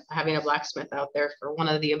having a blacksmith out there for one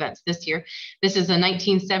of the events this year. This is a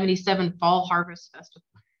 1977 Fall Harvest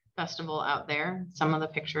Festival out there. Some of the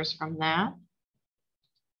pictures from that.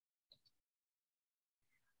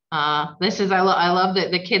 This is, I love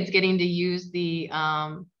that the kids getting to use the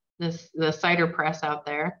cider press out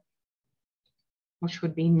there, which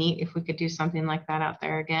would be neat if we could do something like that out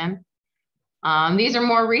there again. These are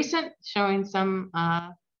more recent, showing some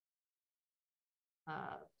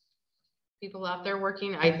people out there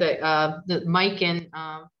working. The Mike and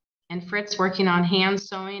Fritz working on hand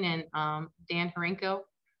sewing, and Dan Harenko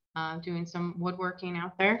doing some woodworking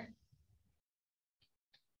out there.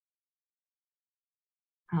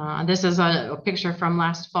 This is a picture from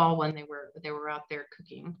last fall when they were out there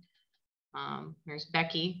cooking. There's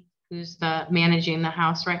Becky, who's managing the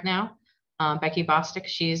house right now. Becky Bostic,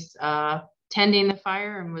 she's tending the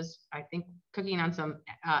fire and was, I think, cooking on some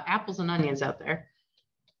apples and onions out there.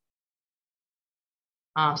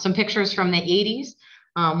 Some pictures from the 80s.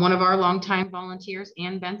 One of our longtime volunteers,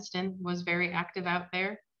 Ann Benston, was very active out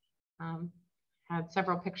there. Had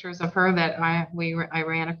several pictures of her that I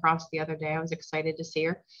ran across the other day. I was excited to see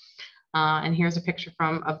her. And here's a picture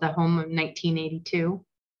of the home of 1982.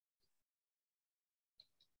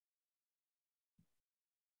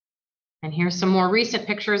 And here's some more recent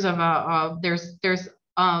pictures of there's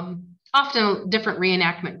often different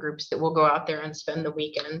reenactment groups that will go out there and spend the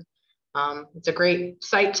weekend. It's a great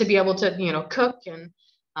site to be able to, cook and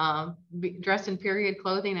dress in period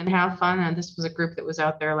clothing and have fun. And this was a group that was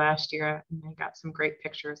out there last year, and they got some great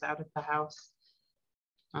pictures out at the house.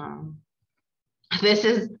 This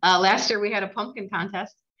is last year we had a pumpkin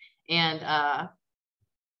contest, and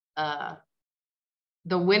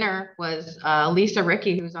the winner was Lisa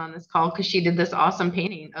Rickey, who's on this call, because she did this awesome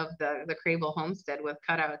painting of the Crabill Homestead with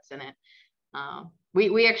cutouts in it.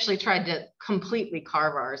 We actually tried to completely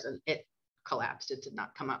carve ours, and it collapsed. It did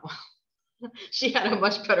not come out well. She had a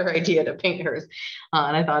much better idea to paint hers,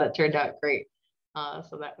 and I thought it turned out great.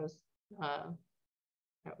 So that was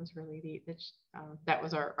really neat. That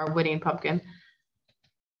was our winning pumpkin.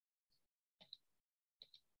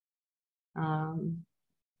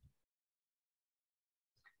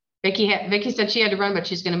 Vicky said she had to run, but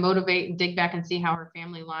she's going to motivate and dig back and see how her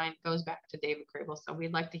family line goes back to David Crabill. So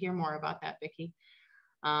we'd like to hear more about that, Vicky.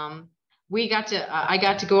 I got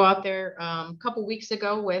to go out there a couple weeks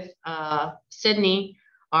ago with Sydney,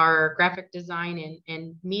 our graphic design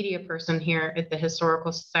and media person here at the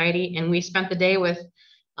Historical Society, and we spent the day with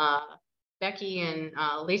Becky and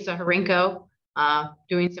Lisa Harinko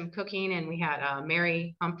doing some cooking, and we had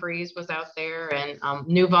Mary Humphreys was out there, and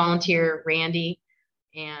new volunteer Randy,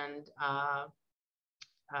 and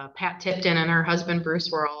Pat Tipton and her husband Bruce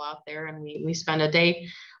were all out there, and we spent a day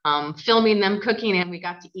filming them cooking, and we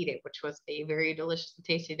got to eat it, which was a very delicious and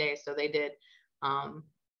tasty day. So they did ham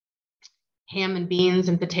and beans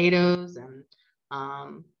and potatoes, and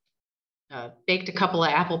baked a couple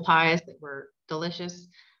of apple pies that were delicious.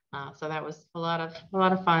 So that was a lot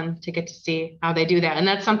of fun to get to see how they do that. And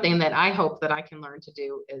that's something that I hope that I can learn to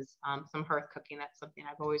do, is some hearth cooking. That's something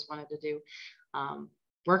I've always wanted to do.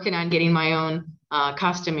 Working on getting my own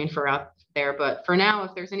costuming for out there. But for now,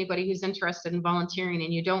 if there's anybody who's interested in volunteering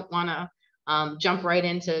and you don't want to jump right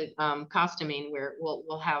into costuming,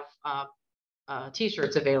 we'll have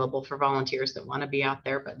t-shirts available for volunteers that want to be out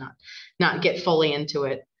there but not get fully into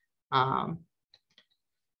it. And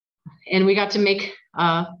we got to make,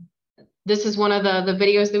 this is one of the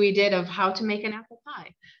videos that we did of how to make an apple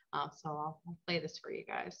pie. So I'll play this for you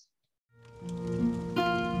guys.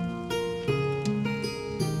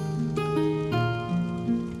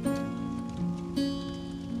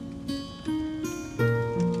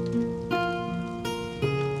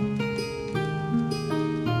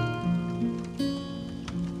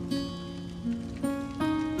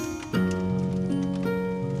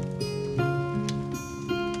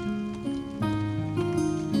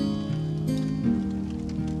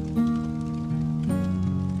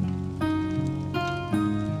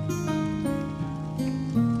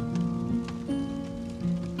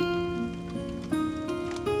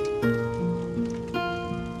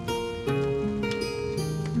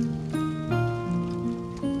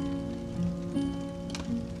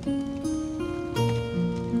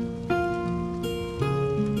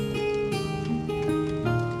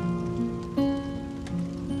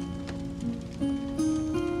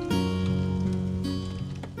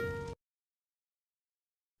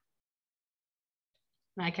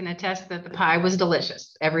 I can attest that the pie was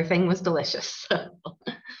delicious. Everything was delicious.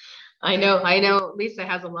 I know Lisa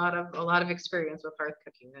has a lot of experience with hearth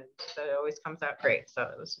cooking, and so it always comes out great. So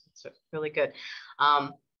it's really good.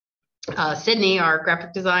 Sydney, our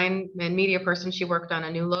graphic design and media person, she worked on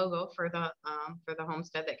a new logo for the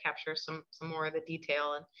homestead that captures some more of the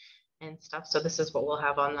detail and stuff. So this is what we'll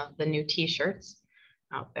have on the new t-shirts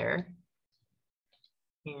out there.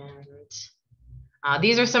 And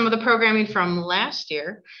these are some of the programming from last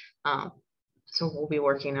year. So we'll be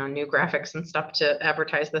working on new graphics and stuff to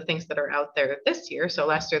advertise the things that are out there this year. So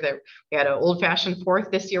last year we had an old-fashioned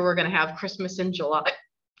 4th. This year we're going to have Christmas in July.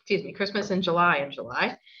 Excuse me, Christmas in July.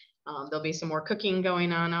 There'll be some more cooking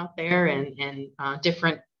going on out there, and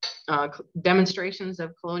different demonstrations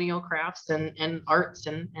of colonial crafts and arts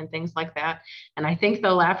and things like that. And I think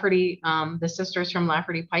the Lafferty, the sisters from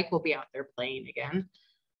Lafferty Pike will be out there playing again.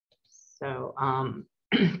 So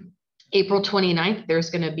April 29th,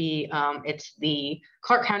 there's going to be, it's the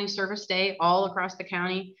Clark County Service Day all across the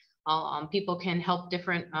county. People can help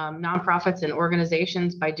different nonprofits and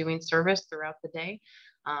organizations by doing service throughout the day.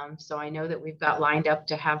 So I know that we've got lined up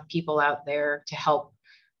to have people out there to help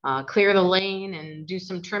clear the lane and do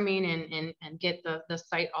some trimming and get the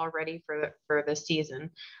site all ready for the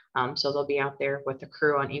season. So they'll be out there with the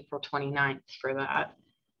crew on April 29th for that.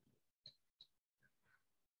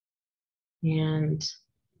 And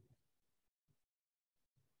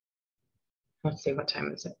let's see, what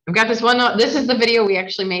time is it? I've got this one. This is the video we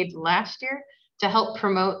actually made last year to help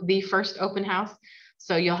promote the first open house.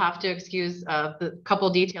 So you'll have to excuse the couple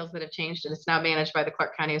details that have changed, and it's now managed by the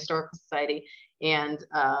Clark County Historical Society. And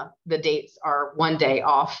the dates are one day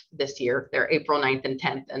off this year. They're April 9th and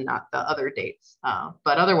 10th and not the other dates.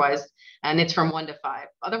 But otherwise, and it's from 1 to 5.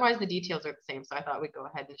 Otherwise, the details are the same. So I thought we'd go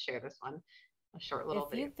ahead and share this one. A short little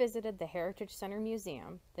video. If you've visited the Heritage Center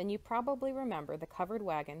Museum, then you probably remember the covered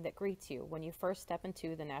wagon that greets you when you first step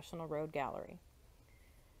into the National Road Gallery.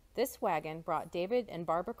 This wagon brought David and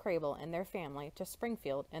Barbara Crabill and their family to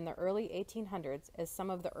Springfield in the early 1800s as some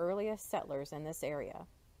of the earliest settlers in this area.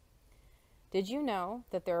 Did you know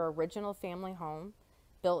that their original family home,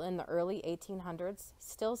 built in the early 1800s,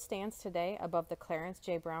 still stands today above the Clarence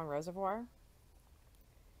J. Brown Reservoir?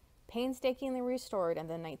 Painstakingly restored in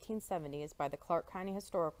the 1970s by the Clark County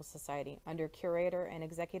Historical Society under curator and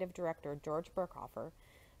executive director George Burkhofer,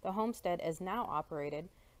 the homestead is now operated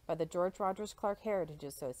by the George Rogers Clark Heritage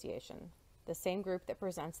Association, the same group that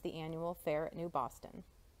presents the annual fair at New Boston.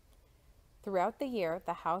 Throughout the year,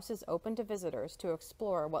 the house is open to visitors to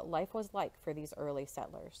explore what life was like for these early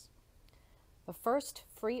settlers. The first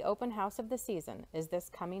free open house of the season is this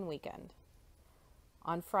coming weekend.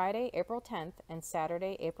 On Friday, April 10th and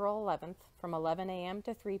Saturday, April 11th, from 11 a.m.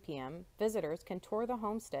 to 3 p.m., visitors can tour the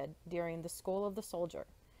homestead during the School of the Soldier.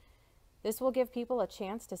 This will give people a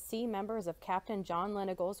chance to see members of Captain John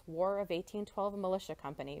Lineagle's War of 1812 militia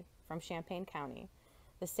company from Champaign County,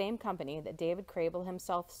 the same company that David Crabill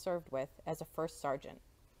himself served with as a first sergeant.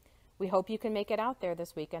 We hope you can make it out there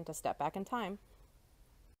this weekend to step back in time.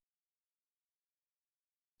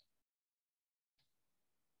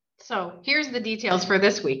 So here's the details for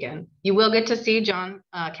this weekend. You will get to see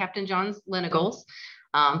Captain John Lineagle's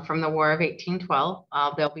from the War of 1812.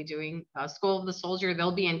 They'll be doing School of the Soldier.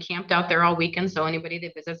 They'll be encamped out there all weekend, so anybody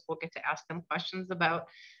that visits will get to ask them questions about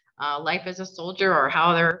life as a soldier,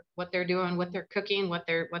 or what they're doing, what they're cooking, what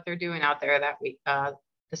they're doing out there that week,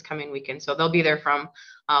 this coming weekend. So they'll be there from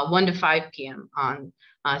 1 to 5 p.m. on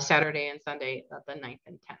Saturday and Sunday, the 9th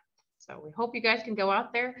and 10th. So we hope you guys can go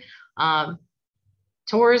out there.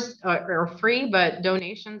 Tours are free, but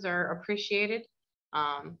donations are appreciated.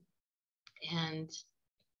 And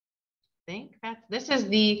I think this is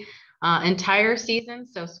the entire season.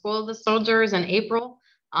 So School of the Soldiers in April.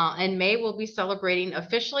 In May, we'll be celebrating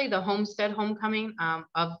officially the Homestead Homecoming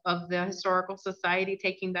of the Historical Society,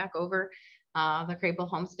 taking back over the Crabill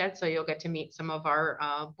Homestead. So you'll get to meet some of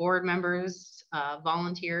our board members,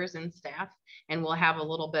 volunteers, and staff. And we'll have a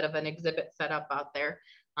little bit of an exhibit set up out there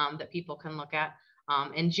that people can look at.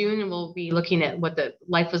 In June, we'll be looking at what the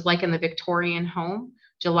life was like in the Victorian home.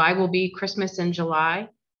 July will be Christmas in July.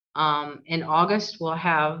 In August, we'll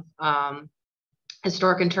have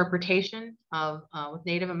historic interpretation of with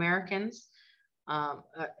Native Americans,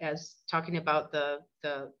 as talking about the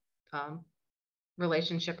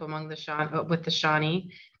relationship among the with the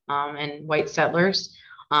Shawnee and white settlers.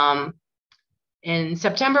 In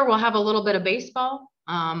September, we'll have a little bit of baseball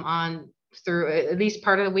through at least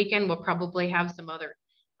part of the weekend. We'll probably have some other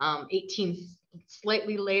 18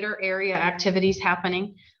 slightly later area activities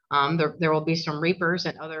happening. There will be some reapers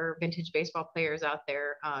and other vintage baseball players out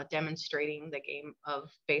there demonstrating the game of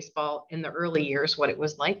baseball in the early years, what it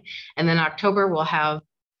was like. And then October, we'll have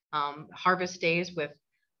harvest days with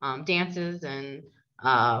dances and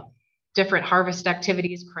different harvest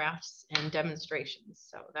activities, crafts, and demonstrations.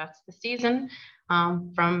 So that's the season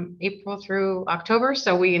from April through October.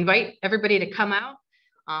 So we invite everybody to come out,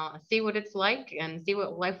 see what it's like, and see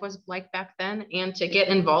what life was like back then, and to get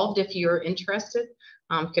involved if you're interested.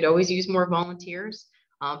 Could always use more volunteers.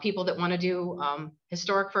 People that want to do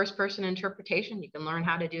historic first-person interpretation, you can learn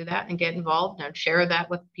how to do that and get involved and share that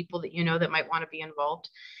with people that you know that might want to be involved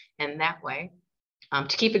in that way.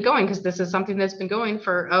 To keep it going, because this is something that's been going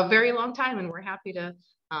for a very long time, and we're happy to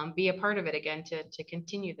be a part of it again to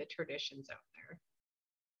continue the traditions out there.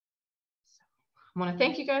 So I want to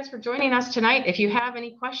thank you guys for joining us tonight. If you have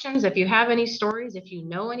any questions, if you have any stories, if you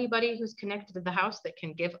know anybody who's connected to the house that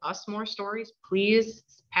can give us more stories, please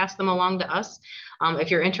pass them along to us. If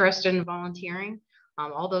you're interested in volunteering,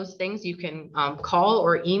 all those things you can call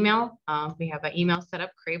or email. We have an email set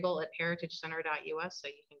up, crabill@heritagecenter.us, so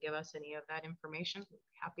you can give us any of that information. We're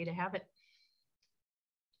happy to have it.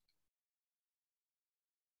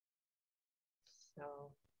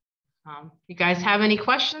 So you guys have any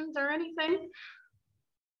questions or anything?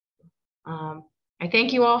 I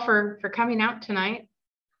thank you all for coming out tonight.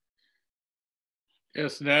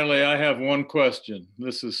 Yes, Natalie, I have one question.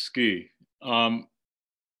 This is Ski.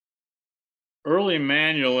 Early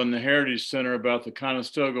manual in the Heritage Center about the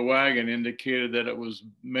Conestoga wagon indicated that it was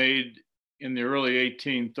made in the early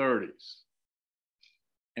 1830s.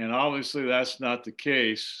 And obviously that's not the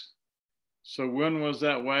case. So when was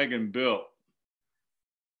that wagon built?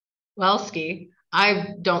 Well, Ski, I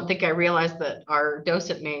don't think I realized that our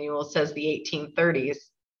docent manual says the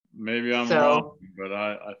 1830s. Maybe I'm wrong, but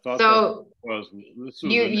I thought so that was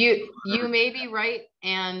you may be right,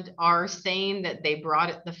 and are saying that they brought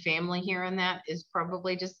it the family here, and that is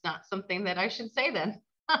probably just not something that I should say then.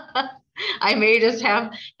 I may just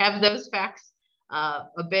have those facts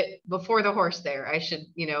a bit before the horse there. I should,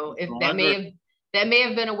 if that may have that may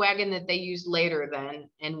have been a wagon that they used later then,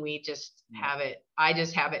 and we just have it, I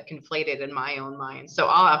just have it conflated in my own mind. So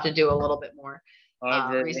I'll have to do a little bit more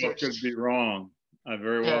I very research. well could be wrong. I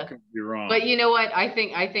very well could be wrong. But you know what? I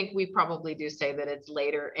think we probably do say that it's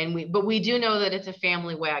later, but we do know that it's a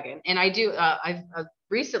family wagon. And I do,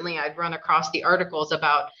 recently I've run across the articles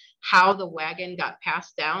about how the wagon got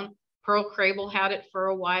passed down. Pearl Crabill had it for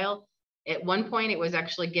a while. At one point, it was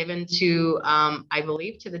actually given to, I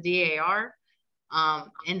believe, to the DAR,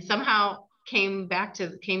 and somehow came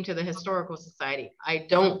to the Historical Society. I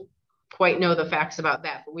don't quite know the facts about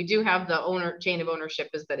that, but we do have the chain of ownership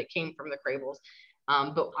is that it came from the Crabills.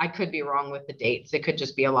 But I could be wrong with the dates. It could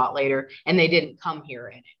just be a lot later, and they didn't come here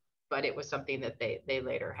in it, but it was something that they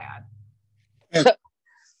later had.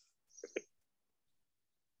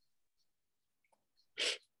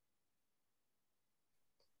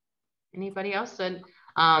 Anybody else? And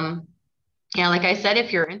yeah, like I said,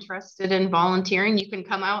 if you're interested in volunteering, you can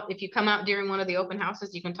come out. If you come out during one of the open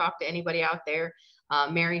houses, you can talk to anybody out there.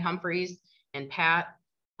 Mary Humphreys and Pat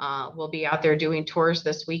will be out there doing tours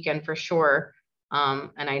this weekend for sure.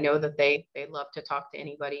 And I know that they love to talk to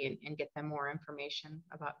anybody and get them more information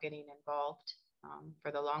about getting involved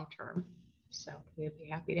for the long term. So we'd be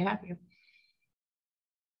happy to have you.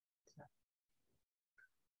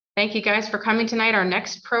 Thank you guys for coming tonight. Our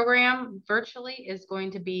next program virtually is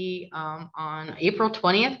going to be on April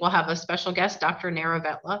 20th. We'll have a special guest, Dr.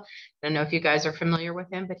 Naravetla. I don't know if you guys are familiar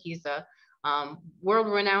with him, but he's a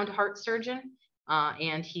world-renowned heart surgeon.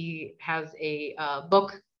 And he has a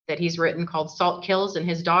book that he's written called Salt Kills. And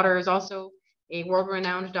his daughter is also a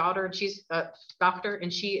world-renowned doctor. She's a doctor,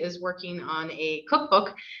 and she is working on a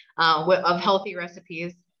cookbook of healthy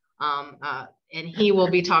recipes. And he will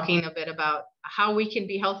be talking a bit about how we can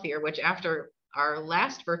be healthier, which after our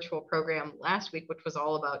last virtual program last week, which was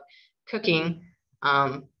all about cooking,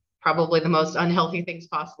 probably the most unhealthy things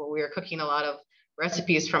possible. We were cooking a lot of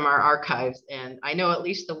recipes from our archives. And I know at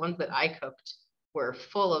least the ones that I cooked were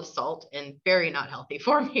full of salt and very not healthy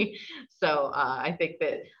for me. So I think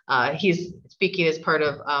that he's speaking as part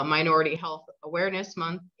of Minority Health Awareness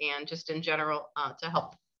Month and just in general to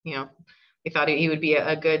help, we thought he would be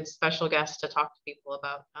a good special guest to talk to people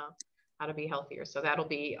about how to be healthier. So that'll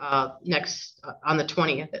be next on the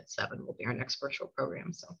 20th at 7 will be our next virtual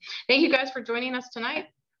program. So thank you guys for joining us tonight.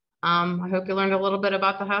 I hope you learned a little bit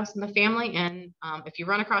about the house and the family. And if you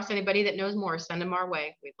run across anybody that knows more, send them our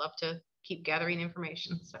way. We'd love to keep gathering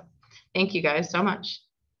information. So thank you guys so much.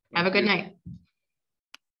 Have a good night.